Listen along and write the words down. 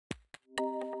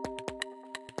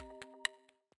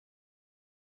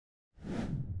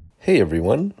Hey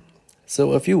everyone!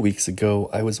 So a few weeks ago,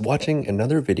 I was watching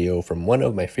another video from one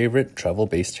of my favorite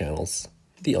travel-based channels,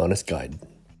 The Honest Guide.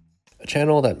 A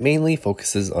channel that mainly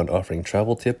focuses on offering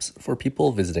travel tips for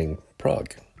people visiting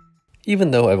Prague.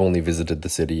 Even though I've only visited the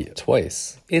city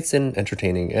twice, it's an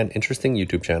entertaining and interesting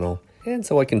YouTube channel, and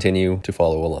so I continue to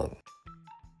follow along.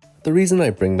 The reason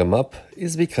I bring them up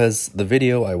is because the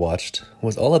video I watched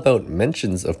was all about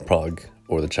mentions of Prague,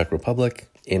 or the Czech Republic,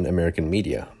 in American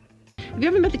media. Have you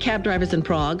ever met the cab drivers in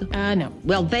Prague? No.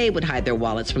 Well, they would hide their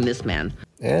wallets from this man.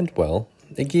 And, well,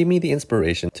 it gave me the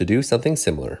inspiration to do something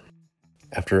similar.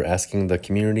 After asking the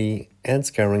community and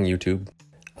scouring YouTube,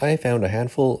 I found a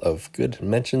handful of good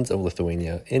mentions of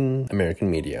Lithuania in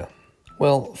American media.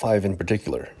 Well, 5 in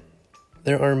particular.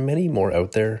 There are many more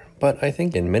out there, but I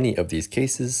think in many of these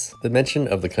cases, the mention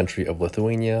of the country of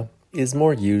Lithuania is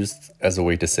more used as a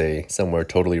way to say somewhere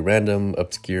totally random,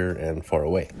 obscure, and far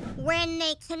away. When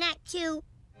they connect to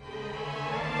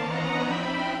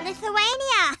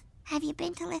Lithuania. Have you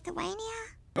been to Lithuania?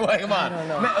 Wait, come on.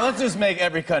 Let's just make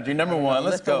every country number one.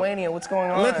 Let's Lithuania, what's going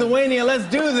on? Lithuania, let's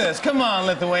do this. Come on,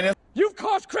 Lithuania. You've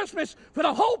caused Christmas for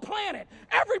the whole planet.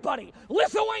 Everybody.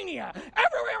 Lithuania.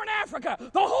 Everywhere in Africa.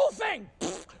 The whole thing.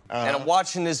 And I'm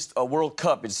watching this World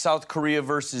Cup. It's South Korea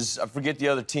versus, I forget the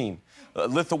other team.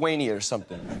 Lithuania or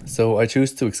something. So I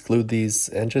choose to exclude these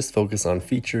and just focus on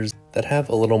features that have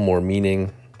a little more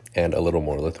meaning and a little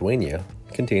more Lithuania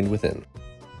contained within.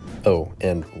 Oh,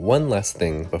 and one last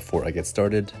thing before I get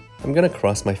started. I'm gonna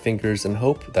cross my fingers and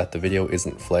hope that the video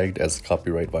isn't flagged as a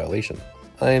copyright violation.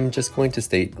 I'm just going to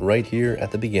state right here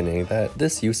at the beginning that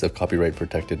this use of copyright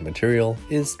protected material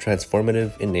is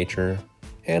transformative in nature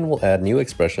and will add new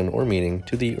expression or meaning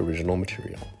to the original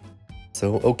material.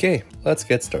 So okay, let's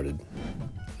get started.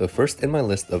 The first in my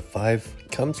list of 5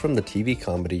 comes from the TV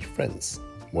comedy Friends,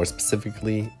 more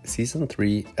specifically Season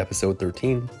 3, Episode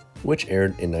 13, which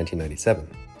aired in 1997.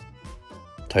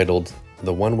 Titled,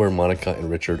 "The one where Monica and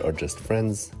Richard are just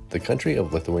friends," the country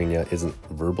of Lithuania isn't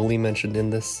verbally mentioned in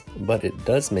this, but it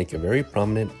does make a very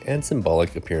prominent and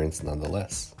symbolic appearance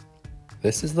nonetheless.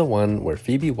 This is the one where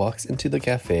Phoebe walks into the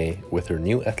cafe with her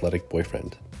new athletic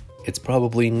boyfriend. It's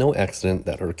probably no accident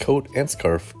that her coat and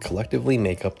scarf collectively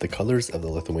make up the colors of the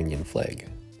Lithuanian flag,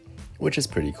 which is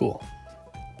pretty cool.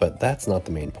 But that's not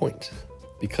the main point,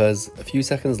 because a few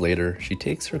seconds later she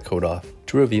takes her coat off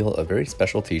to reveal a very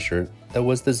special t-shirt that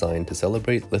was designed to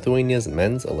celebrate Lithuania's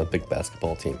men's Olympic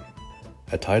basketball team.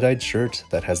 A tie-dyed shirt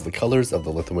that has the colors of the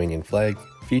Lithuanian flag,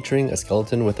 featuring a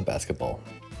skeleton with a basketball.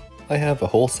 I have a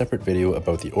whole separate video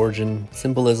about the origin,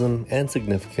 symbolism, and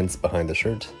significance behind the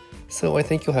shirt, so I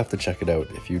think you'll have to check it out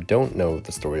if you don't know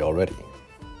the story already.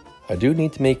 I do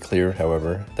need to make clear,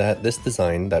 however, that this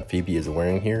design that Phoebe is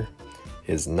wearing here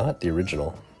is not the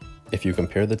original. If you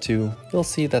compare the two, you'll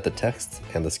see that the text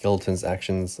and the skeleton's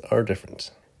actions are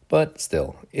different. But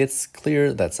still, it's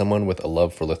clear that someone with a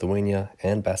love for Lithuania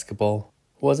and basketball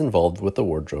was involved with the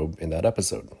wardrobe in that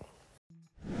episode.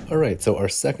 Alright, so our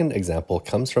second example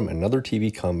comes from another TV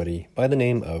comedy by the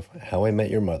name of How I Met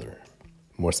Your Mother.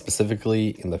 More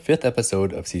specifically, in the 5th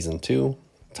episode of Season 2,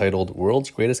 titled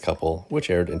World's Greatest Couple, which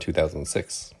aired in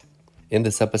 2006. In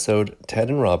this episode, Ted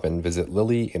and Robin visit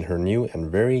Lily in her new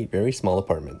and very, very small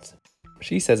apartment.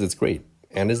 She says it's great,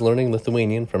 and is learning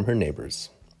Lithuanian from her neighbors.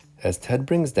 As Ted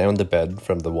brings down the bed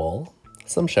from the wall,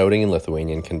 some shouting in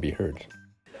Lithuanian can be heard.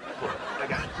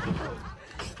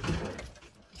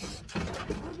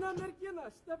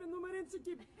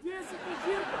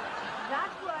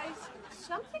 That was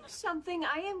something.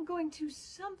 I am going to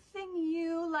something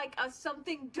you like a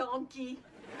something donkey.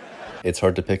 It's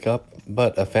hard to pick up,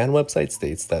 but a fan website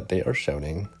states that they are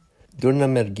shouting Durna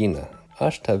mergina,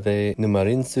 aš tave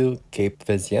numarinsiu kaip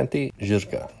vezjanti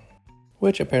žirga,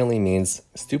 which apparently means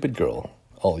stupid girl,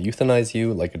 I'll euthanize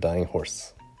you like a dying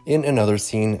horse. In another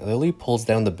scene, Lily pulls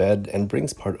down the bed and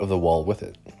brings part of the wall with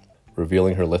it.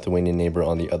 Revealing her Lithuanian neighbor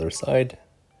on the other side,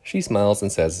 she smiles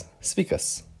and says,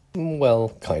 Svikas. Well,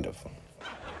 kind of.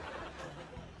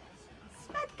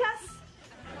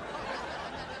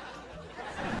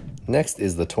 Next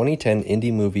is the 2010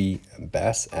 indie movie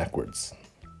Bass Ackwards.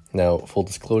 Now, full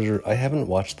disclosure, I haven't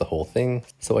watched the whole thing,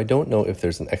 so I don't know if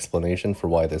there's an explanation for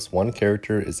why this one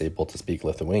character is able to speak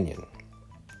Lithuanian.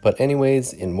 But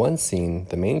anyways, in one scene,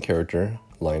 the main character,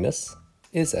 Linus,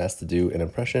 is asked to do an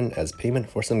impression as payment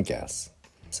for some gas.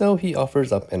 So he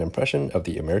offers up an impression of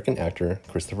the American actor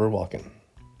Christopher Walken.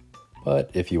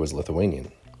 But if he was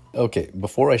Lithuanian. Okay,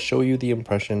 before I show you the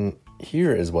impression,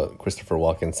 here is what Christopher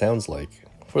Walken sounds like,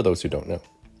 for those who don't know.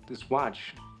 This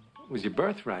watch was your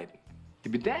birthright.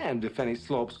 You'd be damned if any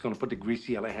slope's gonna put the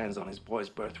greasy yellow hands on his boy's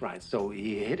birthright, so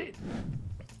he hit it.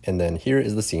 And then here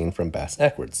is the scene from Bass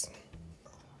Backwards.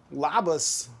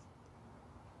 Labas,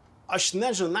 aš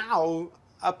nežinau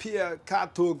apie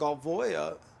ką tu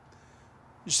galvoji.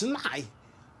 Žinai,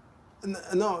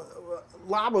 no,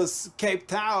 labas, kaip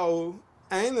tau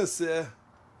einasi.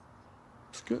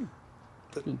 It's good.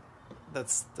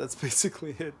 That's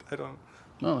basically it. I don't.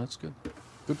 No, that's good.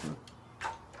 Good for you.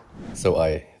 So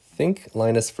I think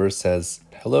Linus first says,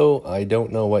 "Hello, I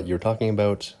don't know what you're talking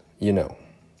about, you know."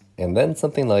 And then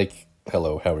something like,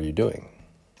 "Hello, how are you doing?"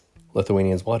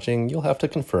 Lithuanians watching, you'll have to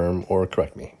confirm or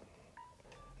correct me.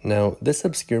 Now, this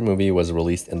obscure movie was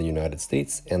released in the United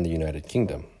States and the United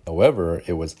Kingdom. However,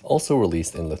 it was also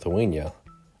released in Lithuania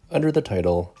under the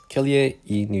title Kelyje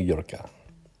į Niujorką,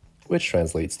 which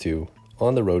translates to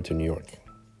On the Road to New York.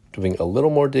 Doing a little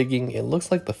more digging, it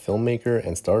looks like the filmmaker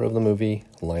and star of the movie,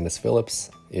 Linus Phillips,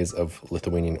 is of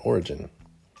Lithuanian origin.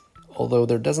 Although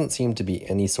there doesn't seem to be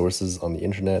any sources on the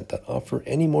internet that offer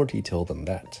any more detail than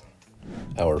that.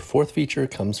 Our fourth feature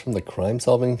comes from the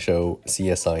crime-solving show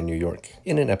CSI New York,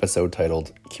 in an episode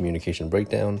titled Communication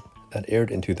Breakdown that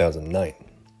aired in 2009.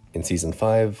 In Season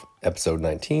 5, Episode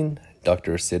 19,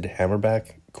 Dr. Sid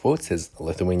Hammerback quotes his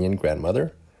Lithuanian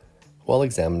grandmother while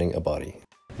examining a body.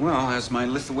 Well, as my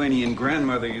Lithuanian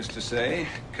grandmother used to say,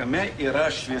 Kame yra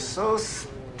šviesos,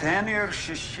 ten ir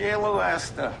šešėlių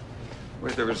esta.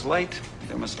 Where there is light,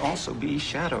 there must also be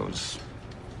shadows.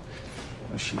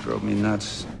 Well, she drove me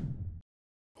nuts.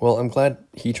 Well, I'm glad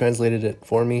he translated it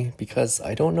for me because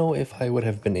I don't know if I would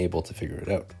have been able to figure it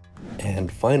out.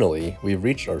 And finally, we've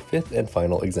reached our fifth and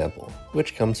final example,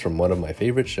 which comes from one of my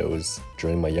favorite shows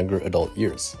during my younger adult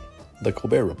years, The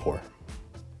Colbert Report.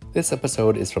 This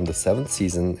episode is from the 7th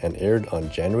season and aired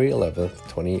on January 11th,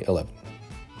 2011.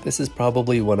 This is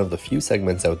probably one of the few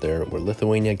segments out there where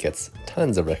Lithuania gets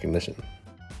tons of recognition.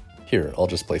 Here, I'll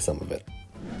just play some of it.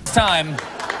 This time,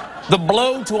 the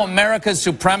blow to America's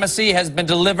supremacy has been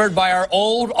delivered by our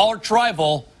old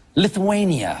arch-rival,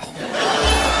 Lithuania.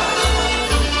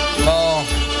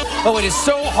 Oh, it is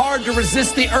so hard to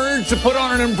resist the urge to put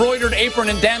on an embroidered apron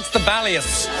and dance the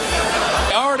Balius.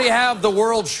 I already have the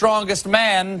world's strongest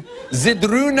man,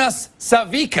 Zydrunas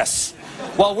Savickas,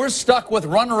 while we're stuck with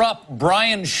runner-up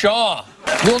Brian Shaw.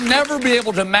 We'll never be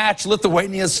able to match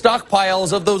Lithuania's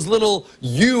stockpiles of those little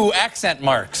U accent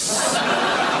marks,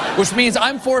 which means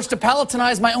I'm forced to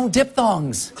palatinize my own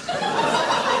diphthongs.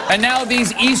 And now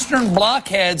these Eastern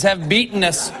blockheads have beaten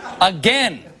us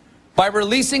again by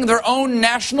releasing their own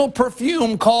national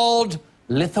perfume called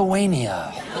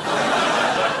Lithuania.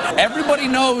 Everybody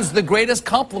knows the greatest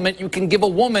compliment you can give a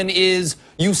woman is,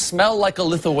 "You smell like a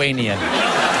Lithuanian."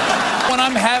 When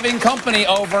I'm having company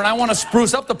over and I want to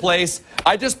spruce up the place,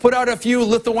 I just put out a few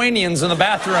Lithuanians in the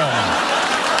bathroom.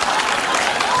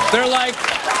 They're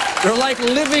like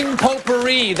living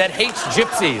potpourri that hates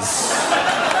gypsies.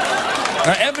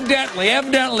 Now,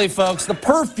 evidently, folks, the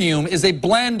perfume is a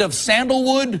blend of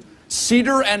sandalwood,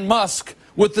 cedar, and musk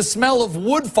with the smell of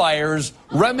wood fires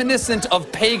reminiscent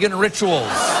of pagan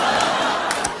rituals.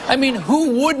 I mean,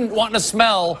 who wouldn't want to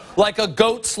smell like a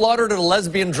goat slaughtered at a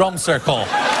lesbian drum circle?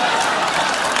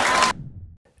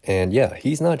 And yeah,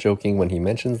 he's not joking when he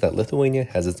mentions that Lithuania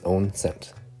has its own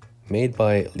scent. Made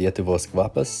by Lietuvos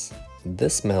Kvapas,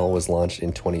 this smell was launched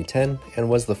in 2010 and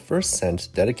was the first scent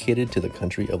dedicated to the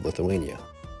country of Lithuania.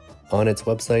 On its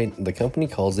website, the company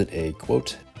calls it a,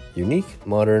 quote, unique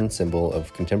modern symbol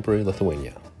of contemporary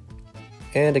Lithuania.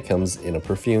 And it comes in a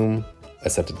perfume, a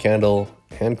scented candle,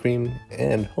 hand cream,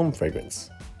 and home fragrance.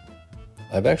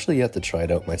 I've actually yet to try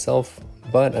it out myself,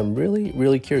 but I'm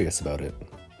really curious about it.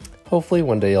 Hopefully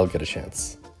one day I'll get a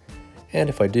chance. And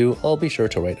if I do, I'll be sure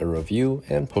to write a review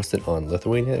and post it on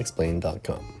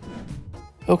LithuaniaExplained.com.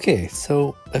 Okay,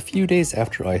 so a few days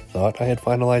after I thought I had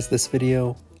finalized this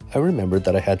video, I remembered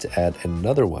that I had to add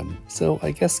another one, so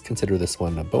I guess consider this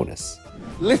one a bonus.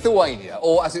 Lithuania,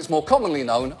 or as it's more commonly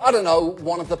known, I don't know,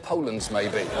 one of the Polands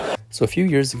maybe. So a few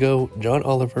years ago, John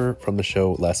Oliver from the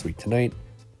show Last Week Tonight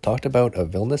talked about a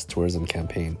Vilnius tourism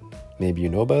campaign. Maybe you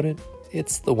know about it?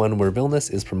 It's the one where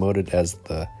Vilnius is promoted as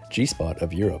the G-spot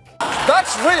of Europe.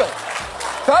 That's real!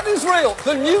 That is real!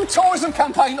 The new tourism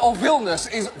campaign of Vilnius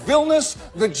is Vilnius,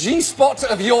 the G-spot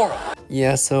of Europe.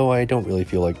 Yeah, so I don't really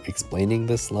feel like explaining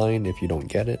this line if you don't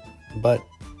get it, but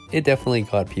it definitely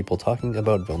got people talking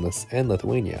about Vilnius and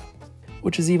Lithuania,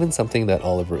 which is even something that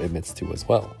Oliver admits to as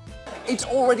well. It's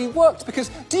already worked, because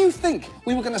do you think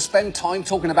we were going to spend time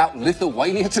talking about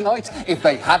Lithuania tonight if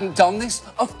they hadn't done this?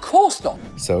 Of course not.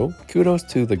 So, kudos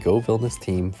to the Go Vilnius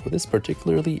team for this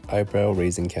particularly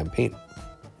eyebrow-raising campaign.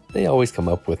 They always come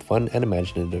up with fun and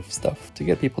imaginative stuff to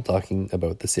get people talking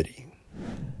about the city.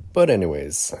 But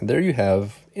anyways, there you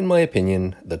have, in my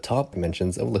opinion, the top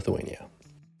mentions of Lithuania.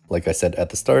 Like I said at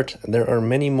the start, there are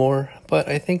many more, but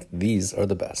I think these are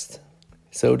the best.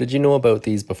 So did you know about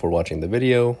these before watching the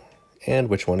video? And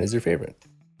which one is your favorite?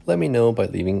 Let me know by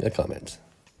leaving a comment.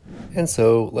 And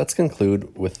so let's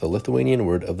conclude with the Lithuanian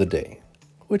word of the day,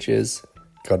 which is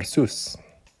garsus,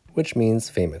 which means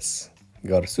famous.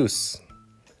 Garsus.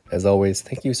 As always,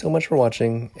 thank you so much for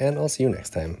watching, and I'll see you next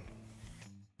time.